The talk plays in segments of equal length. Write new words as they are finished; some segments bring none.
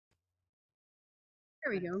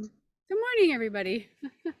There we go. Good morning, everybody.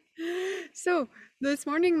 So this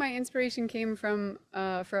morning, my inspiration came from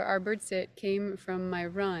for our bird sit came from my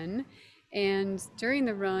run, and during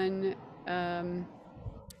the run, um,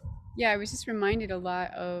 yeah, I was just reminded a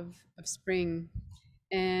lot of spring,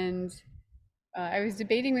 and I was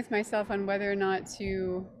debating with myself on whether or not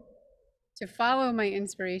to follow my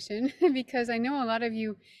inspiration because I know a lot of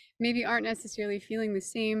you maybe aren't necessarily feeling the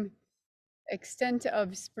same extent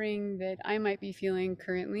of spring that I might be feeling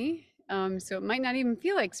currently. So it might not even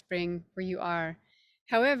feel like spring where you are.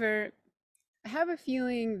 However, I have a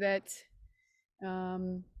feeling that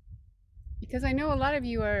um, because I know a lot of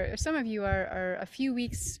you are, some of you are a few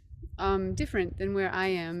weeks different than where I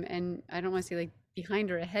am, and I don't want to say like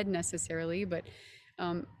behind or ahead necessarily, but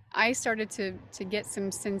um, I started to get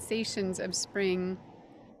some sensations of spring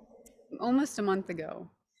almost a month ago.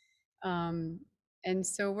 Um, and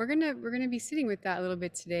so we're gonna be sitting with that a little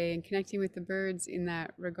bit today and connecting with the birds in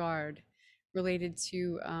that regard, related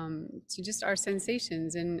to just our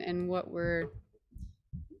sensations and what we're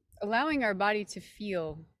allowing our body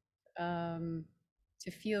um,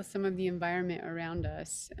 to feel some of the environment around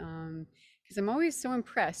us. Because I'm always so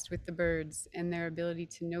impressed with the birds and their ability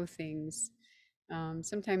to know things.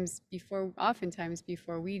 Oftentimes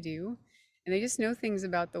before we do, and they just know things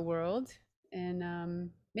about the world.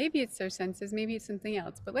 And maybe it's their senses, maybe it's something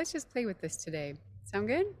else. But let's just play with this today. Sound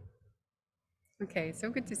good? Okay, so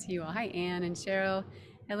good to see you all. Hi, Anne and Cheryl.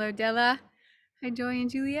 Hello, Della. Hi, Joy and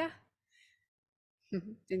Julia.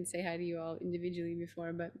 Didn't say hi to you all individually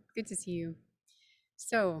before, but good to see you.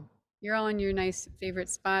 So, you're all in your nice favorite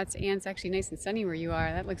spots. Anne's actually nice and sunny where you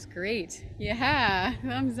are. That looks great. Yeah,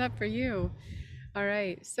 thumbs up for you. All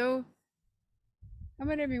right, so how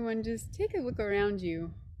about everyone just take a look around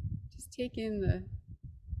you? Just take in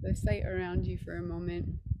the sight around you for a moment,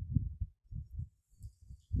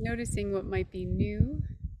 noticing what might be new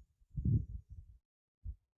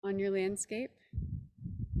on your landscape.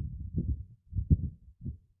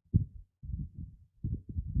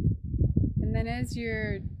 And then as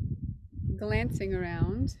you're glancing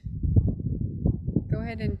around, go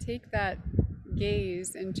ahead and take that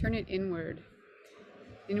gaze and turn it inward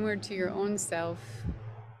to your own self.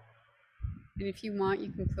 And if you want,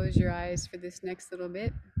 you can close your eyes for this next little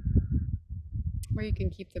bit, or you can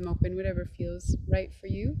keep them open, whatever feels right for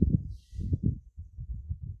you.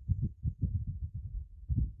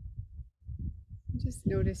 Just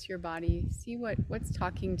notice your body. See what's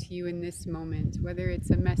talking to you in this moment, whether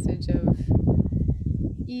it's a message of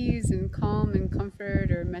ease and calm and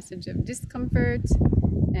comfort, or a message of discomfort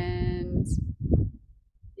and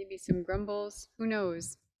maybe some grumbles. Who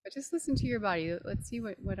knows? But just listen to your body. Let's see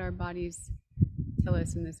what our bodies tell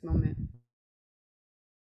us in this moment.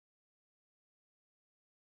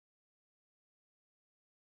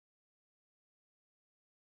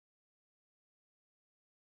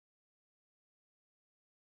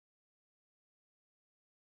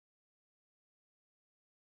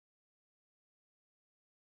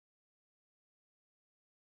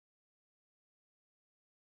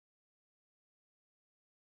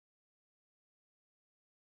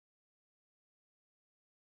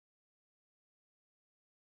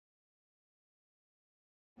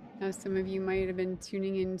 Now, some of you might have been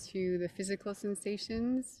tuning into the physical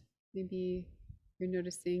sensations. Maybe you're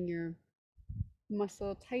noticing your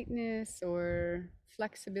muscle tightness or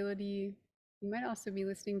flexibility. You might also be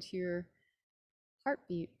listening to your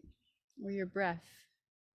heartbeat or your breath.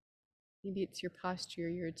 Maybe it's your posture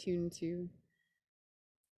you're attuned to.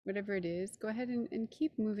 Whatever it is, go ahead and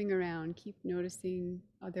keep moving around. Keep noticing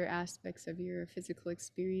other aspects of your physical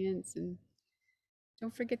experience. And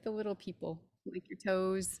don't forget the little people, like your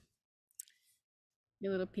toes,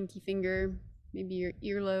 your little pinky finger, maybe your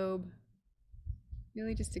earlobe.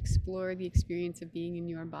 Really just explore the experience of being in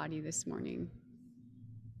your body this morning.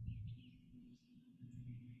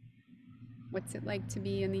 What's it like to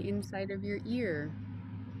be on the inside of your ear?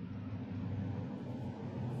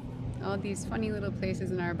 All these funny little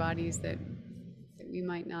places in our bodies that we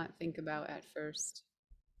might not think about at first.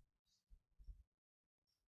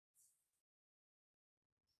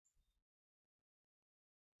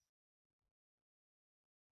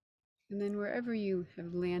 And then wherever you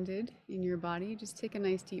have landed in your body, just take a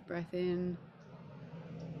nice deep breath in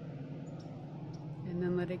and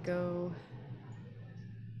then let it go.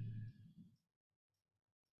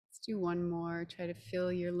 Let's do one more. Try to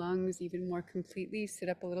fill your lungs even more completely. Sit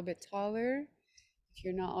up a little bit taller if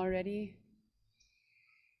you're not already.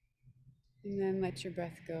 And then let your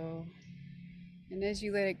breath go. And as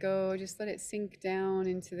you let it go, just let it sink down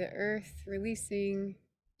into the earth, releasing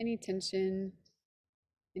any tension,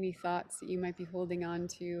 Any thoughts that you might be holding on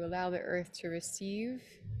to, allow the earth to receive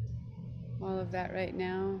all of that right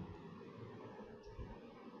now.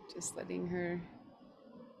 Just letting her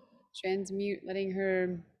transmute, letting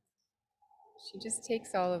her, she just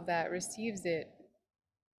takes all of that, receives it.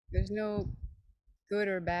 There's no good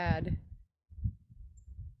or bad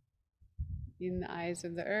in the eyes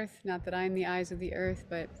of the earth. Not that I'm the eyes of the earth,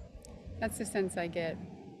 but that's the sense I get.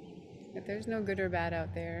 That there's no good or bad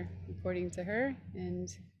out there, according to her, and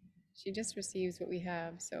she just receives what we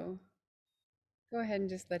have. So go ahead and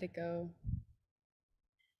just let it go.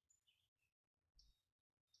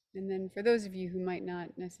 And then for those of you who might not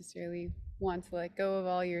necessarily want to let go of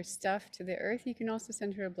all your stuff to the earth, you can also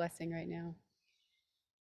send her a blessing right now.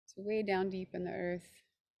 So way down deep in the earth,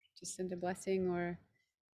 just send a blessing or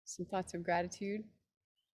some thoughts of gratitude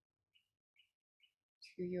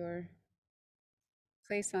to your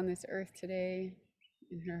place on this earth today,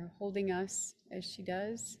 and her holding us as she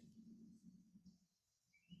does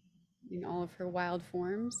in all of her wild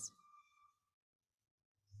forms.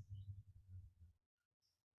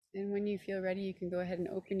 And when you feel ready, you can go ahead and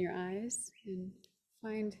open your eyes and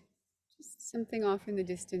find just something off in the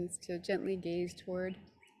distance to gently gaze toward.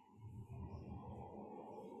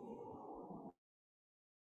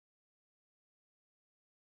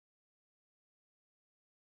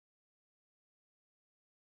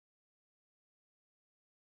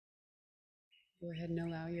 Go ahead and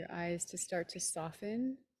allow your eyes to start to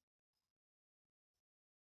soften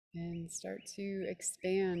and start to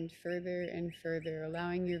expand further and further,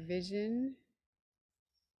 allowing your vision,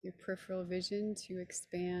 your peripheral vision, to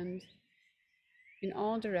expand in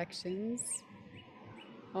all directions,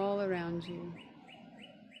 all around you.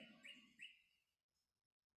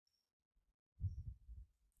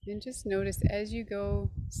 And just notice as you go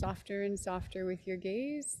softer and softer with your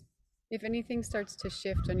gaze, if anything starts to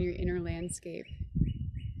shift on your inner landscape.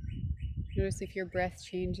 Notice if your breath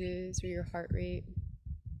changes or your heart rate.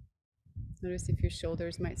 Notice if your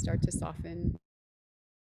shoulders might start to soften.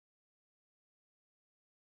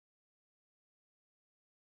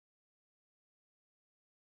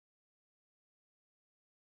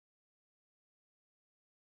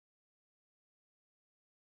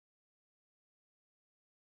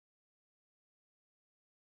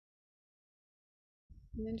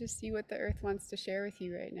 And then just see what the earth wants to share with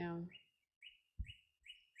you right now.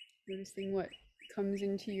 Noticing what comes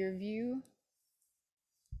into your view.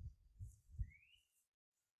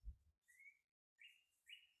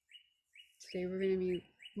 Today we're going to be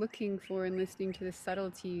looking for and listening to the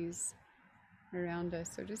subtleties around us.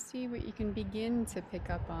 So just see what you can begin to pick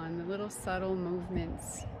up on, the little subtle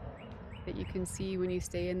movements that you can see when you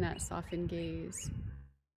stay in that softened gaze.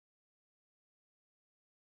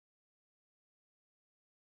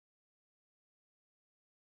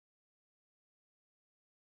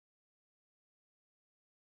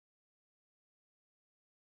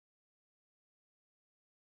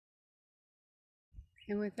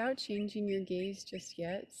 And without changing your gaze just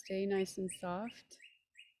yet, stay nice and soft.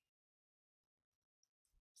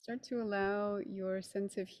 Start to allow your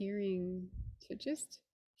sense of hearing to just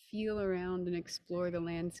feel around and explore the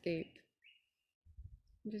landscape.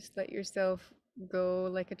 Just let yourself go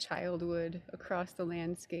like a child would across the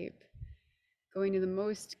landscape, going to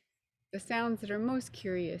the sounds that are most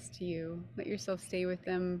curious to you. Let yourself stay with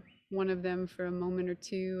them, one of them for a moment or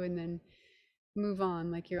two, and then move on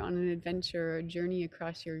like you're on an adventure or a journey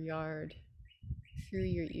across your yard through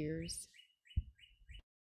your ears.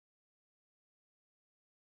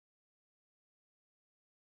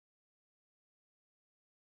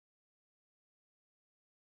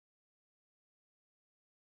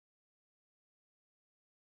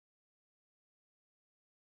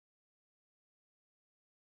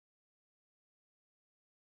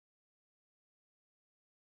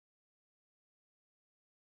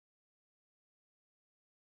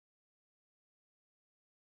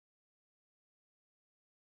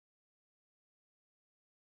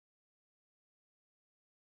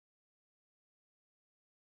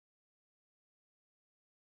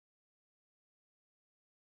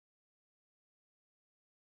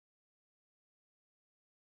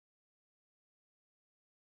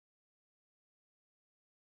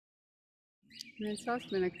 And it's also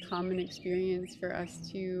been a common experience for us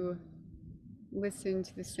to listen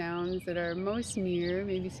to the sounds that are most near,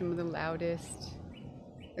 maybe some of the loudest,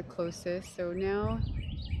 the closest. So now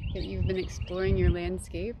that you've been exploring your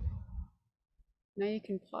landscape, now you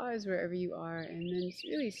can pause wherever you are and then just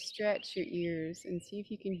really stretch your ears and see if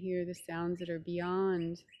you can hear the sounds that are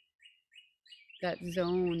beyond that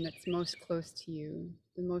zone that's most close to you,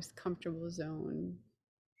 the most comfortable zone.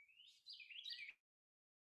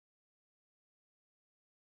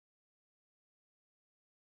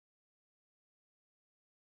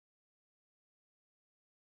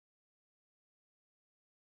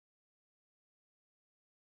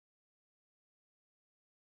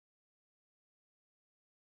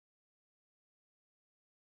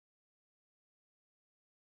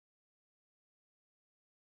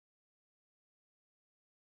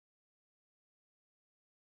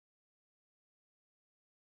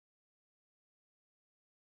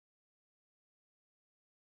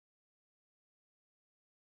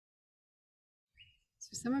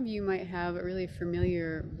 So some of you might have a really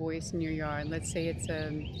familiar voice in your yard. Let's say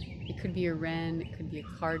it could be a wren, it could be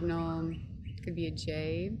a cardinal, it could be a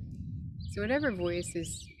jay. So whatever voice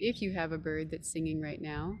is, if you have a bird that's singing right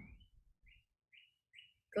now,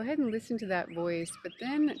 go ahead and listen to that voice, but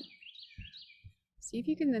then see if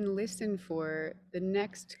you can then listen for the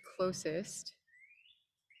next closest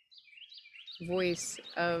voice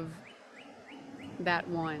of that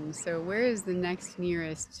one. So where is the next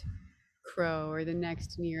nearest crow or the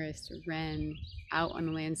next nearest wren out on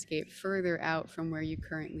the landscape further out from where you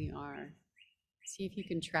currently are? See if you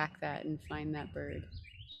can track that and find that bird.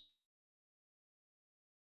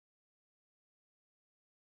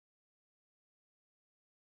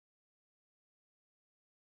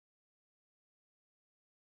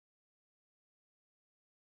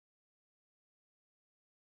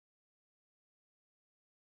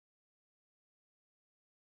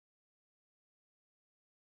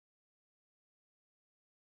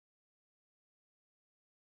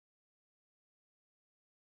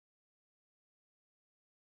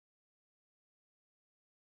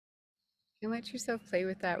 And let yourself play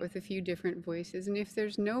with that with a few different voices. And if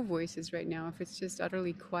there's no voices right now, if it's just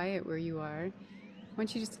utterly quiet where you are, I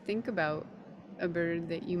want you just to think about a bird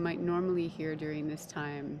that you might normally hear during this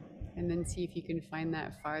time, and then see if you can find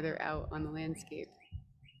that farther out on the landscape.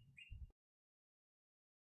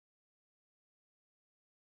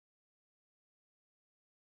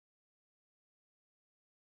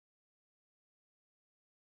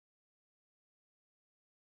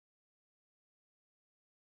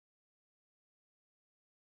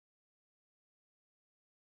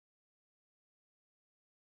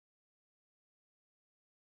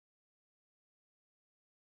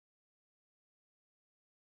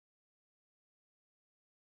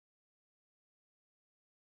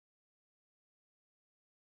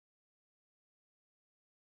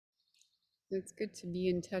 It's good to be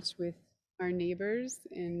in touch with our neighbors,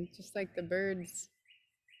 and just like the birds,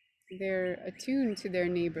 they're attuned to their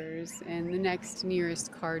neighbors and the next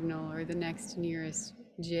nearest cardinal or the next nearest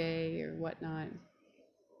jay or whatnot.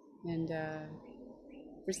 And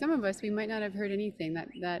for some of us, we might not have heard anything.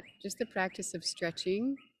 That just the practice of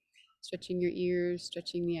stretching your ears,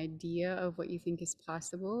 stretching the idea of what you think is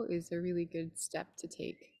possible is a really good step to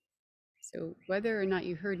take. So whether or not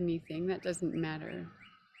you heard anything, that doesn't matter.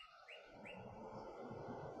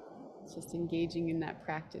 It's just engaging in that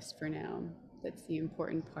practice for now. That's the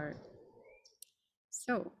important part.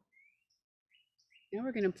 So now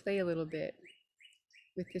we're going to play a little bit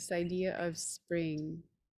with this idea of spring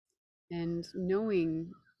and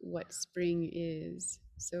knowing what spring is.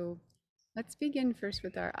 So let's begin first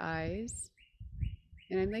with our eyes.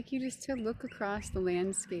 And I'd like you just to look across the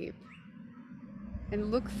landscape and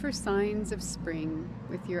look for signs of spring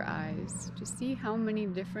with your eyes. Just see how many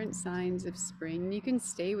different signs of spring. You can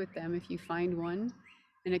stay with them if you find one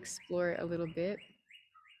and explore it a little bit.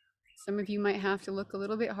 Some of you might have to look a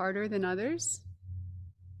little bit harder than others.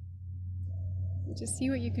 Just see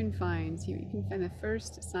what you can find. See what you can find the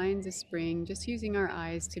first signs of spring, just using our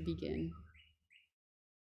eyes to begin.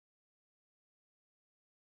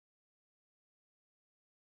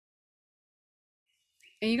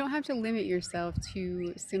 And you don't have to limit yourself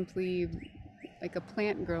to simply like a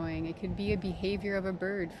plant growing. It could be a behavior of a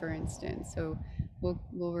bird, for instance. So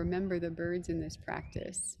we'll remember the birds in this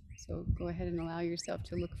practice. So go ahead and allow yourself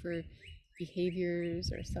to look for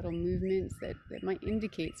behaviors or subtle movements that might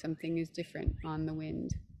indicate something is different on the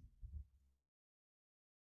wind.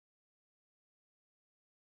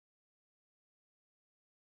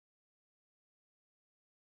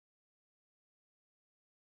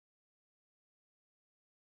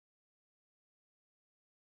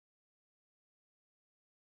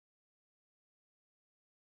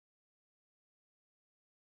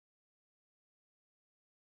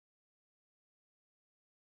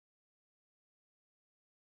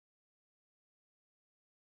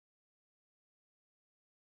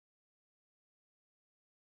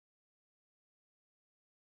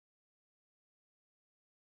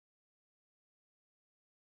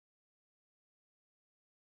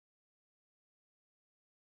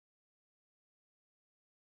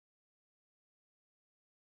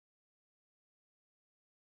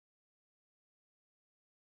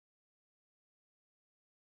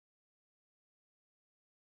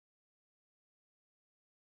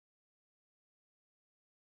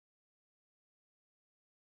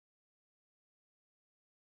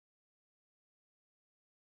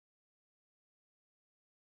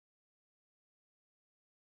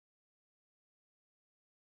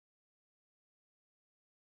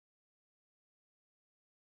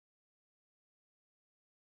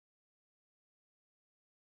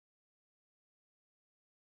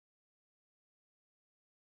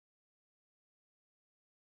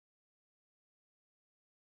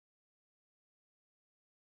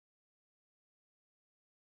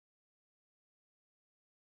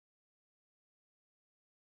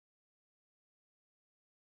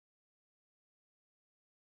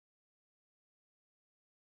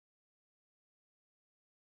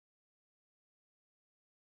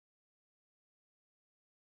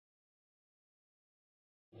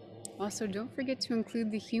 Also, don't forget to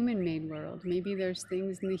include the human-made world. Maybe there's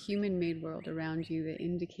things in the human-made world around you that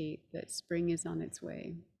indicate that spring is on its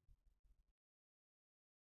way.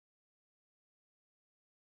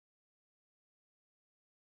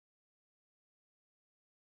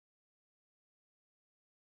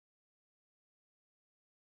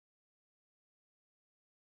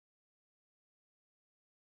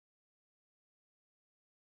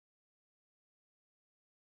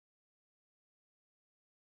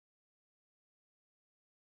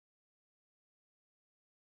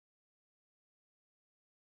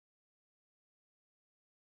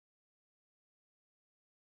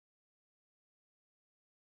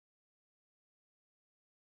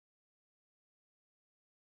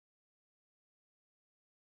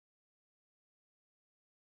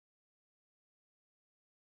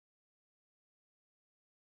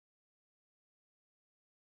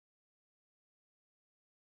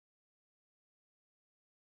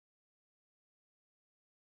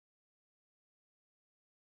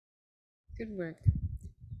 Good work.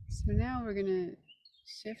 So now we're going to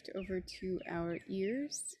shift over to our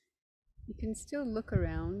ears. You can still look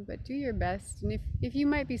around, but do your best. And if you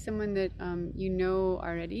might be someone that you know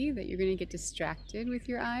already that you're going to get distracted with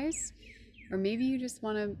your eyes, or maybe you just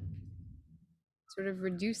want to sort of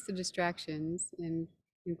reduce the distractions and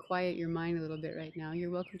quiet your mind a little bit right now, you're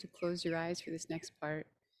welcome to close your eyes for this next part.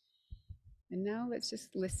 And now let's just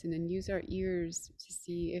listen and use our ears to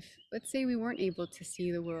see if, let's say we weren't able to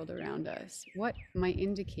see the world around us, what might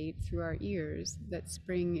indicate through our ears that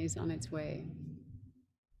spring is on its way?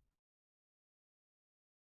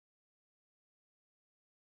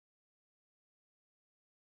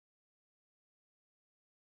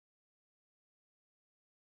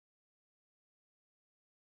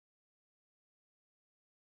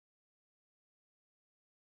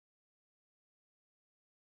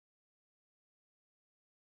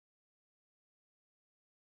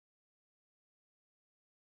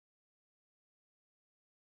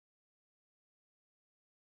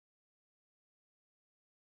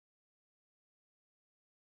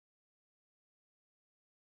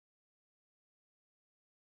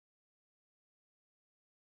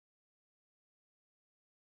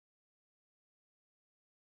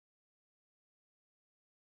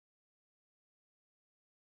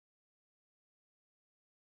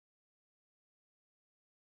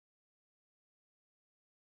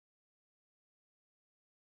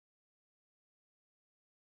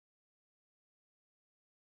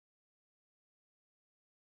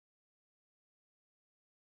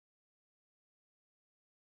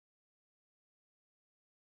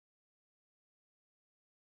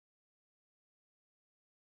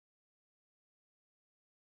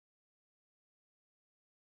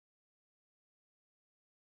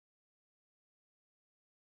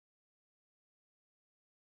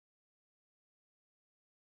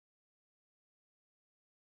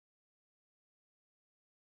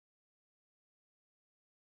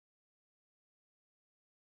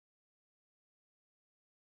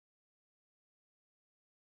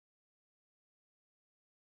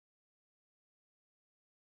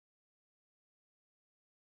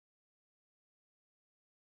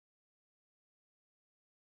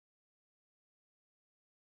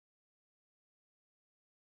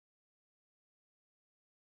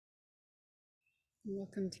 You're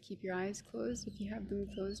welcome to keep your eyes closed if you have them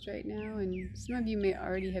closed right now. And some of you may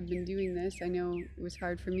already have been doing this. I know it was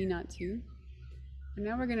hard for me not to. And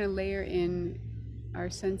now we're going to layer in our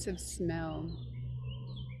sense of smell.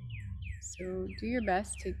 So do your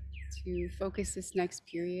best to focus this next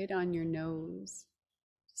period on your nose.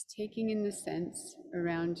 Just taking in the scents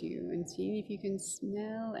around you and seeing if you can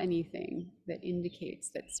smell anything that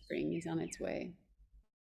indicates that spring is on its way.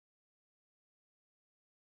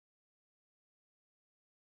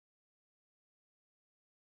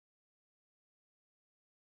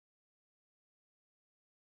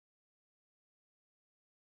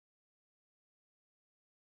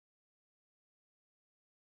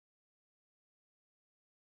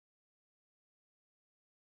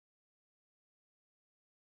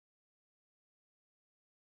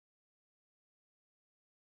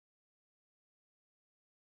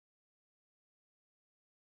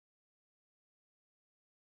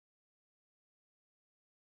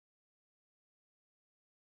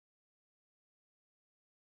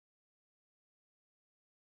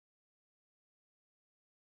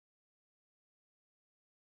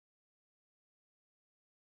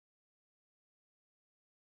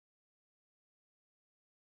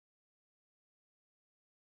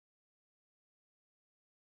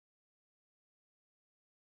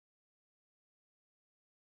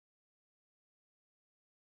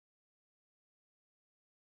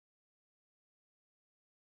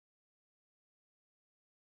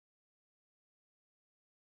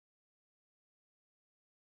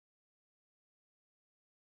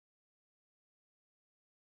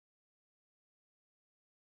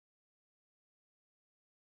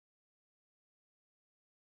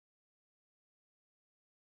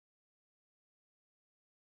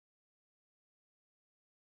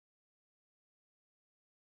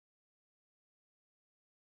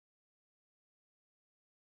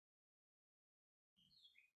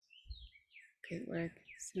 Great work.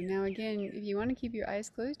 So now again, if you want to keep your eyes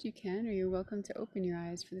closed, you can, or you're welcome to open your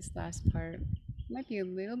eyes for this last part. It might be a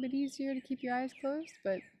little bit easier to keep your eyes closed,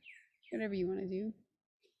 but whatever you want to do.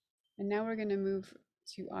 And now we're going to move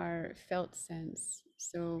to our felt sense.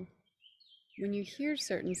 So when you hear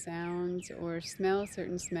certain sounds or smell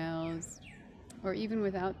certain smells, or even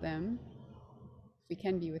without them, if we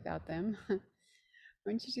can be without them, I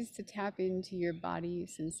want you just to tap into your body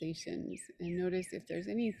sensations and notice if there's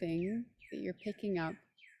anything that you're picking up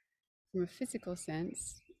from a physical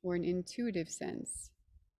sense or an intuitive sense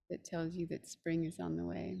that tells you that spring is on the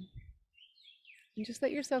way. And just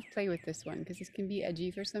let yourself play with this one because this can be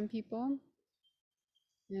edgy for some people.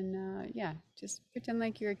 And yeah, just pretend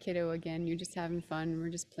like you're a kiddo again. You're just having fun. We're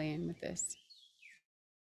just playing with this.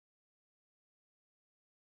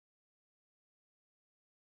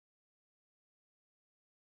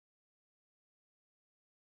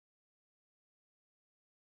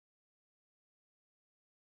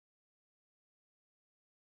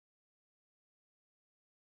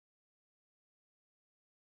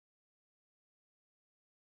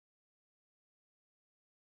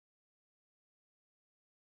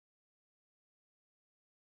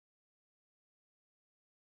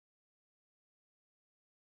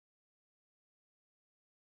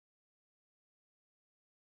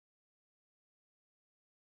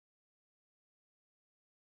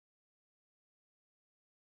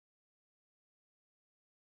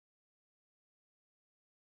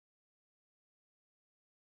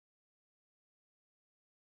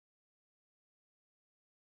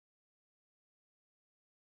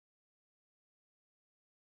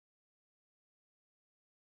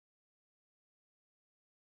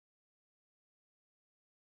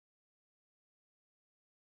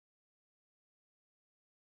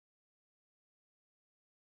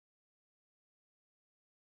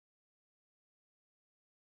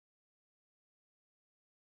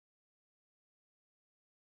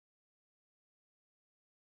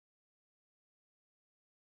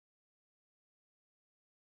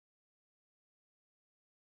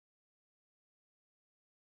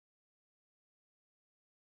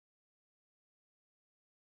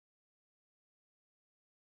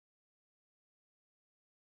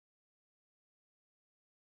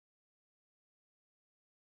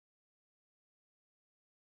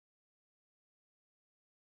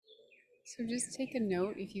 So just take a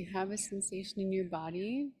note if you have a sensation in your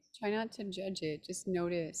body, try not to judge it. Just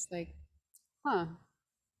notice, like, huh,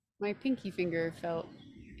 my pinky finger felt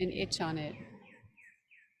an itch on it,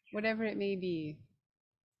 whatever it may be.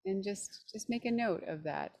 And just make a note of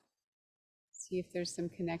that. See if there's some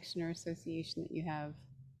connection or association that you have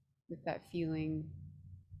with that feeling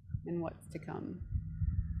and what's to come.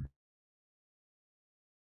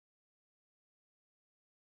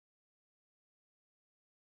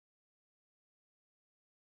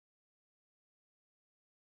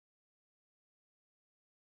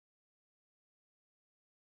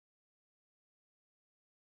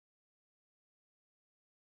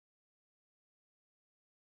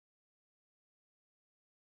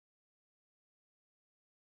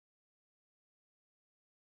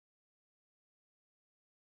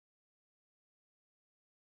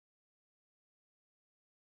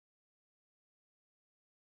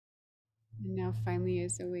 And now, finally,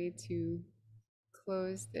 as a way to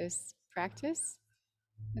close this practice,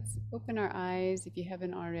 let's open our eyes if you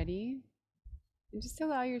haven't already, and just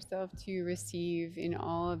allow yourself to receive in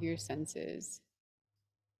all of your senses.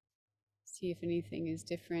 See if anything is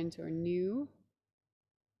different or new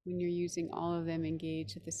when you're using all of them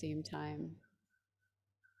engaged at the same time.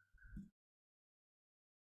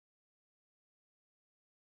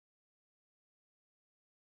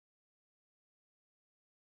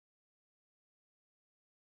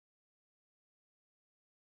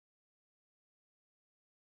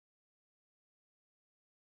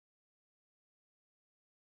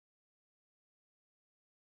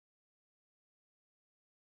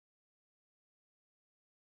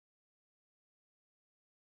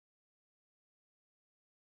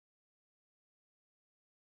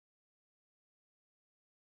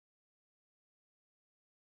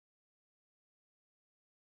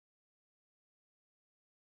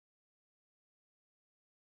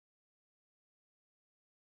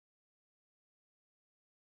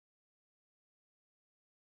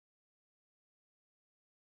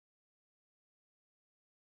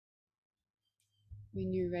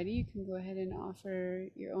 When you're ready, you can go ahead and offer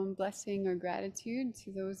your own blessing or gratitude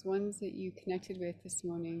to those ones that you connected with this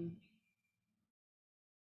morning.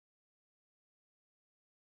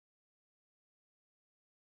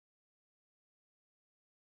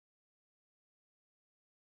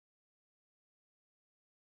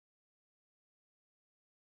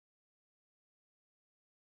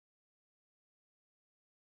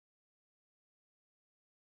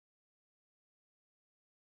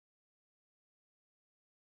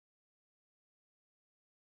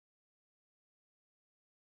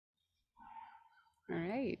 All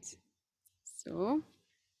right. So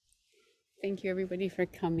thank you everybody for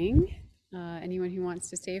coming. Anyone who wants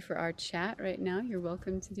to stay for our chat right now, you're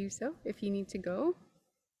welcome to do so. If you need to go,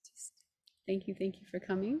 just thank you for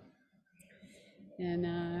coming.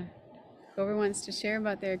 And whoever wants to share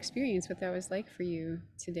about their experience, what that was like for you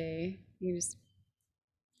today, you just,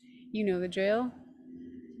 you know the drill.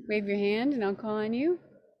 Wave your hand and I'll call on you.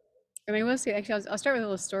 I mean, we'll see. Actually, I'll start with a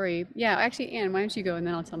little story. Yeah, actually, Anne, why don't you go and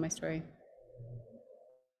then I'll tell my story.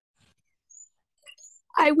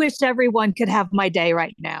 I wish everyone could have my day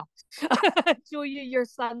right now. Julia, your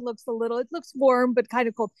sun looks it looks warm, but kind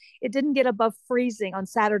of cold. It didn't get above freezing on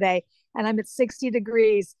Saturday, and I'm at 60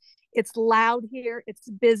 degrees. It's loud here. It's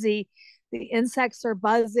busy. The insects are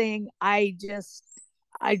buzzing. I just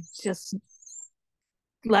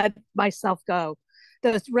let myself go.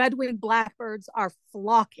 Those red-winged blackbirds are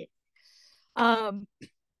flocking. Um,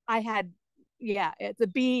 I had, yeah, it's a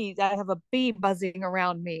bee. I have a bee buzzing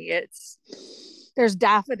around me. There's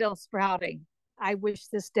daffodil sprouting. I wish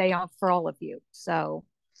this day off for all of you. So,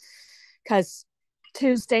 because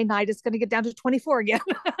Tuesday night is going to get down to 24 again.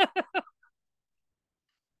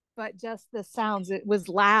 But just the sounds, it was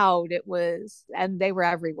loud. And they were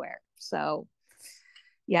everywhere. So,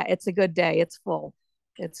 yeah, it's a good day. It's full.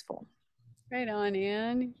 It's full. Right on,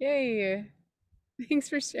 Anne. Yay. Thanks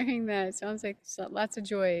for sharing that. Sounds like lots of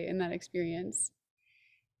joy in that experience.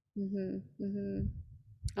 Mm-hmm.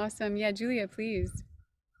 Awesome. Yeah, Julia, please.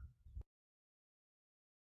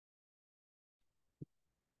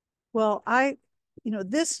 Well,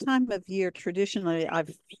 this time of year, traditionally,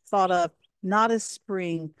 I've thought of not as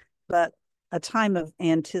spring, but a time of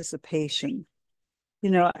anticipation,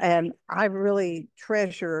 and I really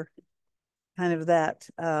treasure kind of that,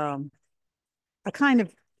 a kind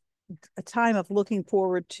of a time of looking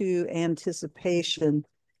forward to anticipation.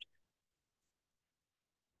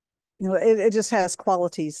 It just has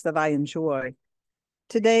qualities that I enjoy.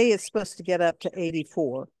 Today, it's supposed to get up to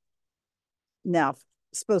 84. Now,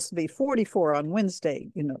 it's supposed to be 44 on Wednesday,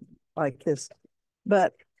 like this.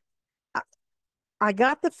 But I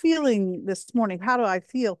got the feeling this morning. How do I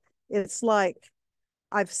feel? It's like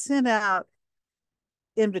I've sent out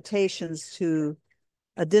invitations to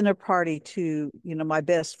a dinner party to, my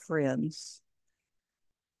best friends,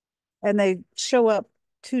 and they show up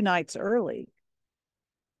 2 nights early.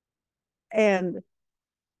 And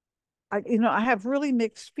I have really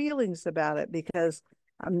mixed feelings about it because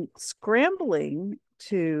I'm scrambling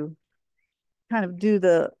to kind of do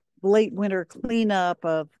the late winter cleanup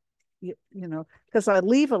of, because I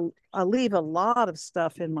leave a lot of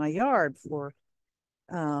stuff in my yard for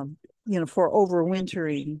for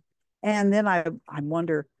overwintering. And then I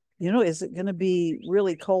wonder, is it going to be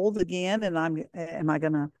really cold again? And am I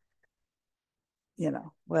going to,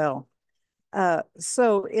 well,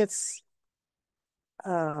 so it's,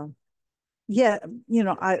 uh, yeah,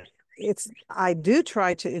 I do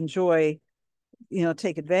try to enjoy,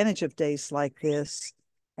 take advantage of days like this.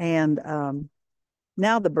 And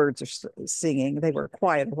now the birds are singing. They were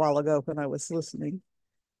quiet a while ago when I was listening.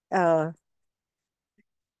 Uh,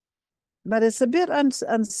 but it's a bit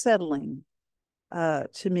unsettling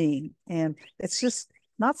to me. And it's just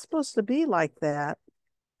not supposed to be like that.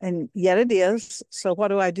 And yet it is. So what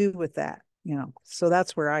do I do with that? So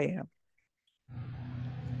that's where I am.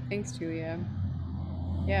 Thanks, Julia.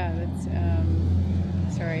 Yeah, that's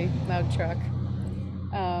sorry, loud truck.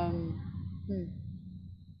 Um, hmm.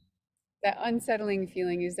 That unsettling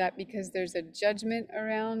feeling, is that because there's a judgment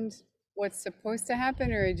around what's supposed to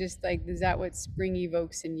happen, or just like, is that what spring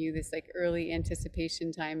evokes in you? This like early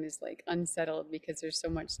anticipation time is like unsettled because there's so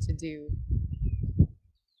much to do.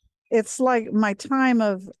 It's like my time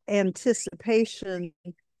of anticipation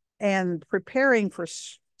and preparing for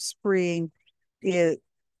spring, it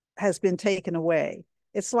has been taken away.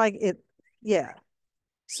 It's like yeah.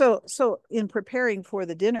 So in preparing for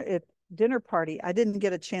the dinner party, I didn't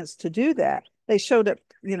get a chance to do that. They showed up,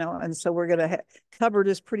 and so we're gonna cupboard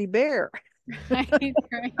is pretty bare. Right,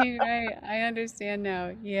 right. I understand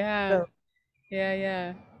now. Yeah,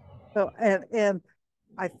 So yeah. and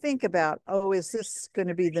I think about, oh, is this going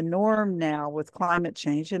to be the norm now with climate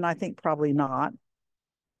change? And I think probably not.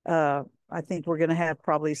 I think we're going to have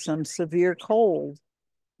probably some severe cold,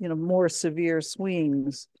 more severe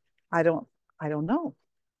swings. I don't, I don't know.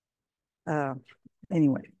 Uh,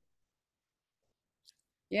 anyway,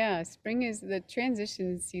 Yeah, spring is the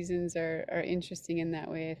transition seasons are interesting in that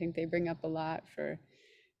way. I think they bring up a lot for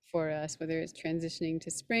us, whether it's transitioning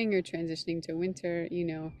to spring or transitioning to winter,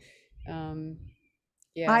 Um,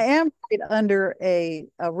 yeah. I am right under a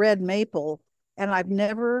red maple, and I've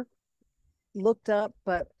never looked up,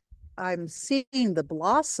 but I'm seeing the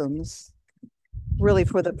blossoms really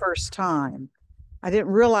for the first time. I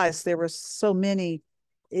didn't realize there were so many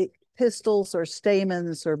pistils or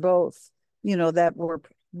stamens or both, that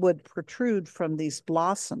would protrude from these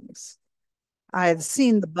blossoms. I had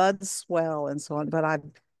seen the buds swell and so on, but I've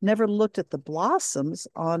never looked at the blossoms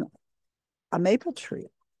on a maple tree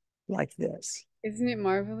like this. Isn't it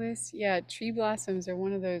marvelous? Yeah, tree blossoms are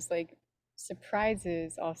one of those like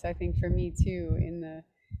surprises also, I think, for me too, in the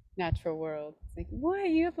natural world. It's like, what?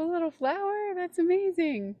 You have a little flower? That's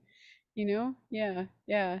amazing. Yeah,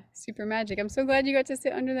 yeah, super magic. I'm so glad you got to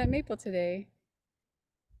sit under that maple today.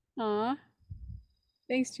 Aw,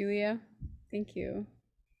 thanks, Julia. Thank you.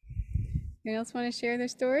 Anyone else want to share their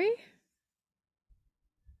story?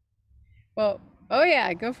 Well, oh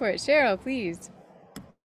yeah, go for it. Cheryl, please.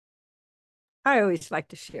 I always like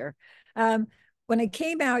to share. When I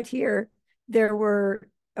came out here, there were,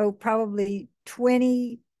 probably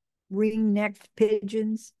 20 ring-necked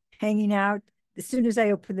pigeons hanging out. As soon as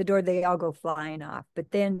I open the door, they all go flying off.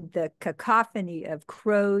 But then the cacophony of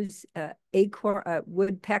crows,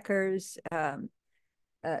 woodpeckers,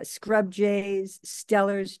 scrub jays,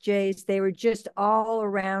 Steller's jays, they were just all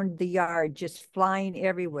around the yard, just flying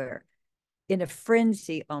everywhere in a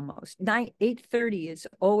frenzy almost. 8:30 is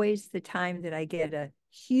always the time that I get a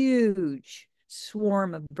huge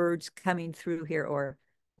swarm of birds coming through here, or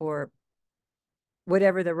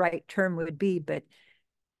whatever the right term would be. But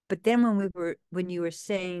then when you were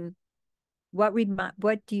saying what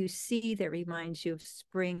do you see that reminds you of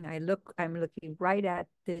spring, I'm looking right at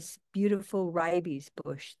this beautiful ribes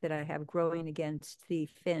bush that I have growing against the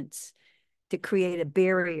fence to create a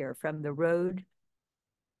barrier from the road.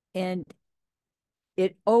 And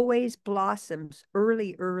it always blossoms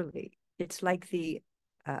early. It's like the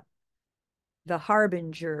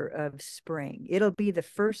harbinger of spring. It'll be the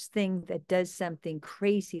first thing that does something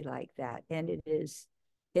crazy like that. And it is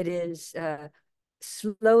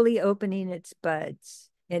slowly opening its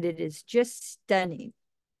buds, and it is just stunning.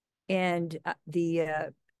 And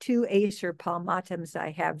the two Acer palmatums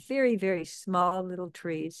I have, very, very small little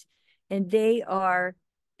trees, and their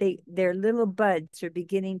little buds are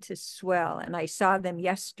beginning to swell. And I saw them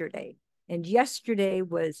yesterday, and yesterday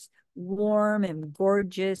was warm and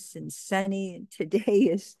gorgeous and sunny, and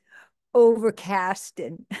today is overcast,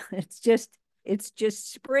 and it's just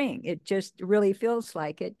spring. It just really feels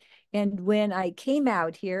like it. And when I came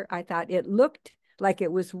out here, I thought it looked like it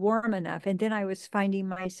was warm enough, and then I was finding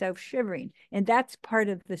myself shivering, and that's part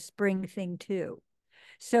of the spring thing too.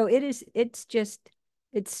 So it's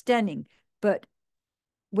stunning. But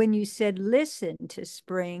when you said listen to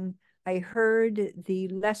spring, I heard the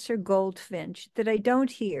lesser goldfinch that I don't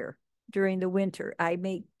hear during the winter. I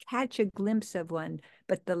may catch a glimpse of one,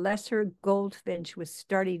 but the lesser goldfinch was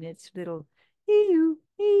starting its little eew,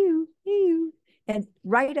 eew, eew, and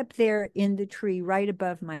right up there in the tree, right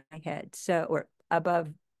above my head, or above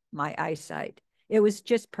my eyesight. It was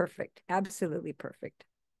just perfect, absolutely perfect.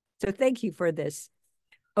 So thank you for this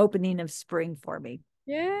opening of spring for me.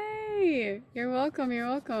 Yay! You're welcome. You're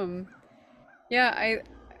welcome. Yeah,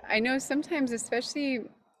 I know sometimes, especially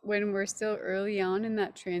when we're still early on in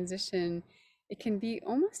that transition, it can be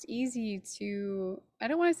almost easy to, I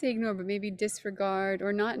don't want to say ignore, but maybe disregard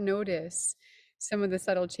or not notice some of the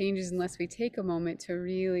subtle changes unless we take a moment to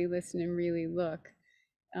really listen and really look.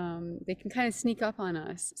 They can kind of sneak up on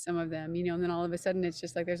us, some of them, and then all of a sudden it's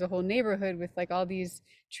just like there's a whole neighborhood with like all these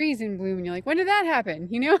trees in bloom, and you're like, when did that happen?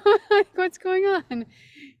 Like, what's going on?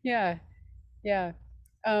 Yeah, yeah.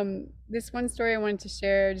 This one story I wanted to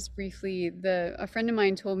share just briefly. A friend of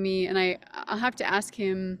mine told me, and I'll have to ask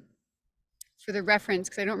him for the reference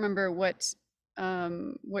because I don't remember what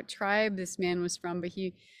tribe this man was from, but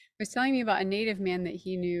he was telling me about a native man that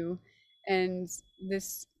he knew, and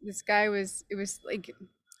this guy was, it was like,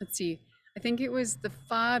 let's see, I think it was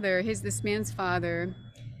this man's father,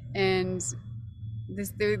 and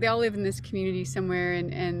they all live in this community somewhere,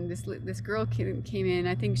 and this girl came in.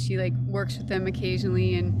 I think she like works with them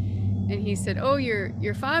occasionally, and he said, oh,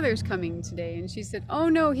 your father's coming today. And she said, oh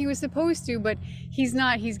no, he was supposed to, but he's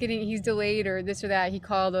not. He's delayed or this or that. He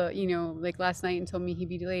called like last night and told me he'd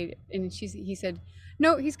be delayed. And he said,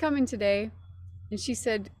 no, he's coming today. And she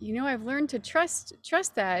said, I've learned to trust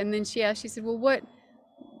that. And then she said, well, what,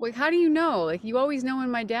 how do you know? Like, you always know when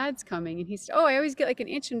my dad's coming. And he said, oh, I always get like an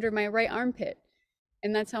itch under my right armpit,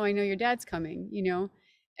 and that's how I know your dad's coming.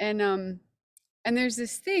 And there's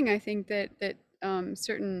this thing I think that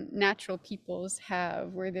certain natural peoples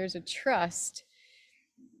have, where there's a trust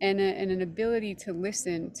and an ability to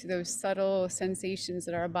listen to those subtle sensations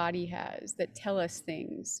that our body has that tell us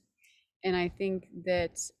things. And I think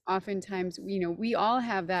that oftentimes, we all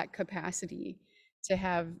have that capacity to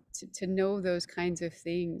have to know those kinds of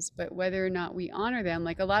things. But whether or not we honor them,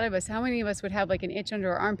 like a lot of us, how many of us would have like an itch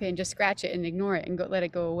under our armpit and just scratch it and ignore it and go let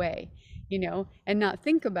it go away, you know, and not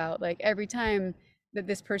think about like every time that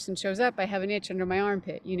this person shows up, I have an itch under my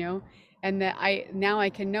armpit, you know, and that I now I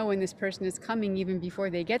can know when this person is coming even before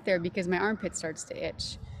they get there because my armpit starts to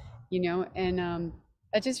itch, you know, and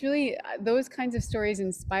that just really those kinds of stories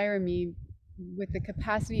inspire me with the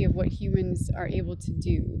capacity of what humans are able to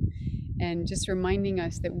do, and just reminding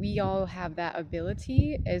us that we all have that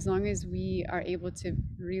ability as long as we are able to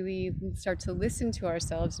really start to listen to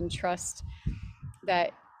ourselves and trust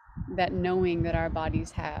that knowing that our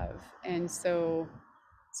bodies have. And so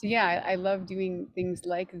yeah, I love doing things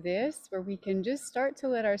like this where we can just start to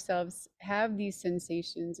let ourselves have these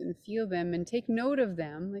sensations and feel them and take note of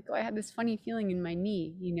them. Like, oh, I had this funny feeling in my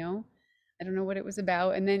knee, you know? I don't know what it was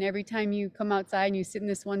about. And then every time you come outside and you sit in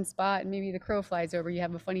this one spot and maybe the crow flies over, you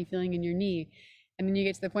have a funny feeling in your knee. And then you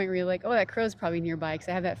get to the point where you're like, oh, that crow's probably nearby because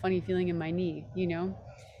I have that funny feeling in my knee, you know?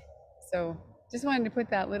 So just wanted to put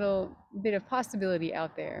that little bit of possibility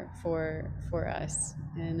out there for us,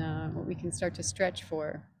 and what we can start to stretch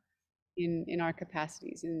for in our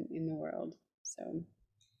capacities in the world. So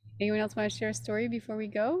anyone else want to share a story before we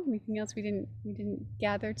go? Anything else we didn't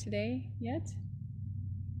gather today yet?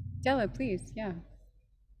 Della, please. Yeah.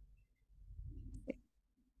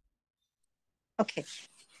 Okay.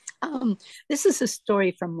 This is a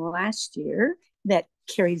story from last year that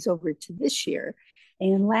carries over to this year.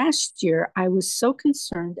 And last year, I was so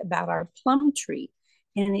concerned about our plum tree,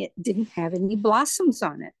 and it didn't have any blossoms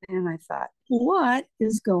on it. And I thought, what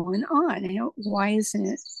is going on? Why isn't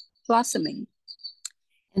it blossoming?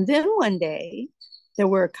 And then one day, there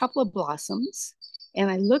were a couple of blossoms, and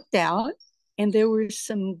I looked out, and there were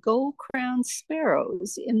some gold-crowned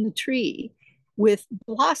sparrows in the tree with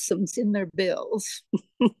blossoms in their bills.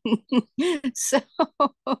 so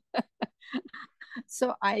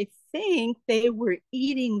so I think they were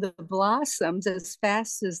eating the blossoms as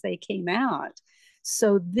fast as they came out.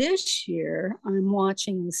 So this year I'm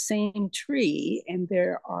watching the same tree, and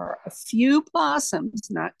there are a few blossoms,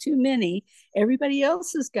 not too many. Everybody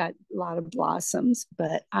else has got a lot of blossoms,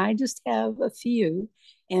 but I just have a few,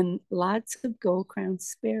 and lots of gold-crowned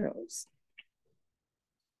sparrows.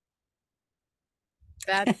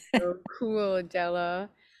 That's so cool, Della.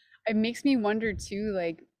 It makes me wonder too,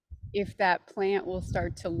 like if that plant will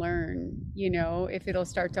start to learn, you know, if it'll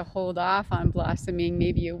start to hold off on blossoming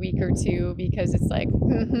maybe a week or two because it's like,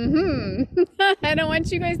 I don't want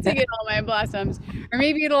you guys to get all my blossoms. Or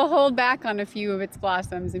maybe it'll hold back on a few of its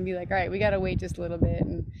blossoms and be like, all right, we got to wait just a little bit.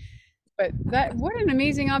 But what an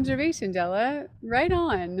amazing observation, Della. Right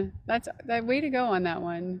on. That's that way to go on that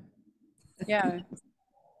one. Yeah.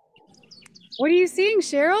 What are you seeing,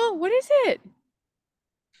 Cheryl? What is it?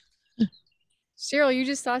 Cheryl, you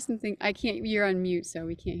just saw something. I can't, you're on mute, so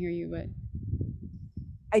we can't hear you, but.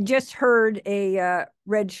 I just heard a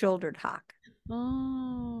red-shouldered hawk.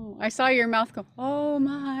 Oh, I saw your mouth go, oh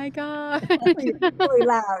my God. Really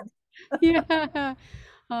loud. Yeah.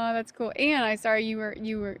 Oh, that's cool. And I saw you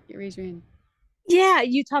raised your hand. Yeah,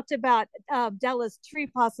 you talked about Della's tree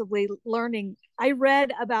possibly learning. I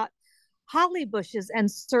read about holly bushes and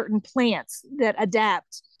certain plants that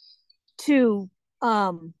adapt to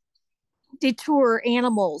detour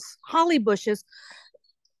animals. Holly bushes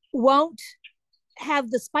won't have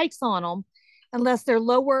the spikes on them unless they're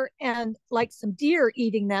lower, and like some deer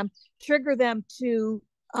eating them trigger them to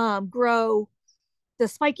grow the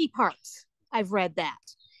spiky parts. I've read that.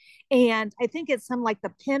 And I think it's some like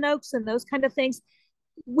the pin oaks and those kind of things.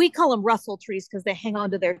 We call them rustle trees because they hang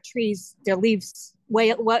onto their trees, their leaves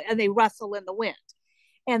way, and they rustle in the wind.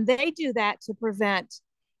 And they do that to prevent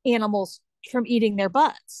animals from eating their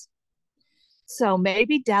buds. So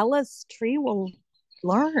maybe Della's tree will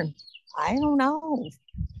learn. I don't know.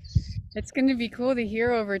 It's going to be cool to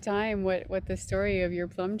hear over time what the story of your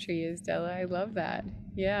plum tree is, Della. I love that.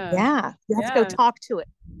 Yeah. Yeah, you have to go talk to it.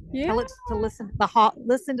 Yeah. Tell it to listen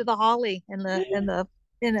to the holly and the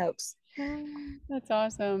pin oaks. That's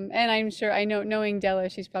awesome. And I'm sure, I know, knowing Della,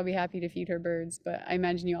 she's probably happy to feed her birds, but I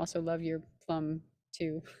imagine you also love your plum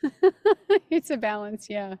too. It's a balance,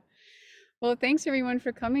 yeah. Well, thanks everyone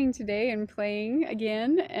for coming today and playing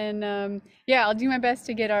again. And yeah, I'll do my best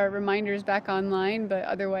to get our reminders back online, but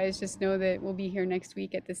otherwise just know that we'll be here next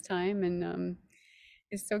week at this time. And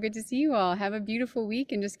it's so good to see you all. Have a beautiful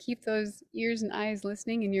week, and just keep those ears and eyes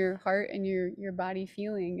listening, and your heart and your body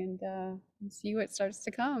feeling, and see what starts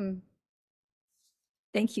to come.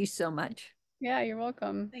 Thank you so much. Yeah, you're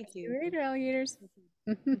welcome. Thank See you. you later, alligators.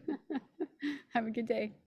 Have a good day.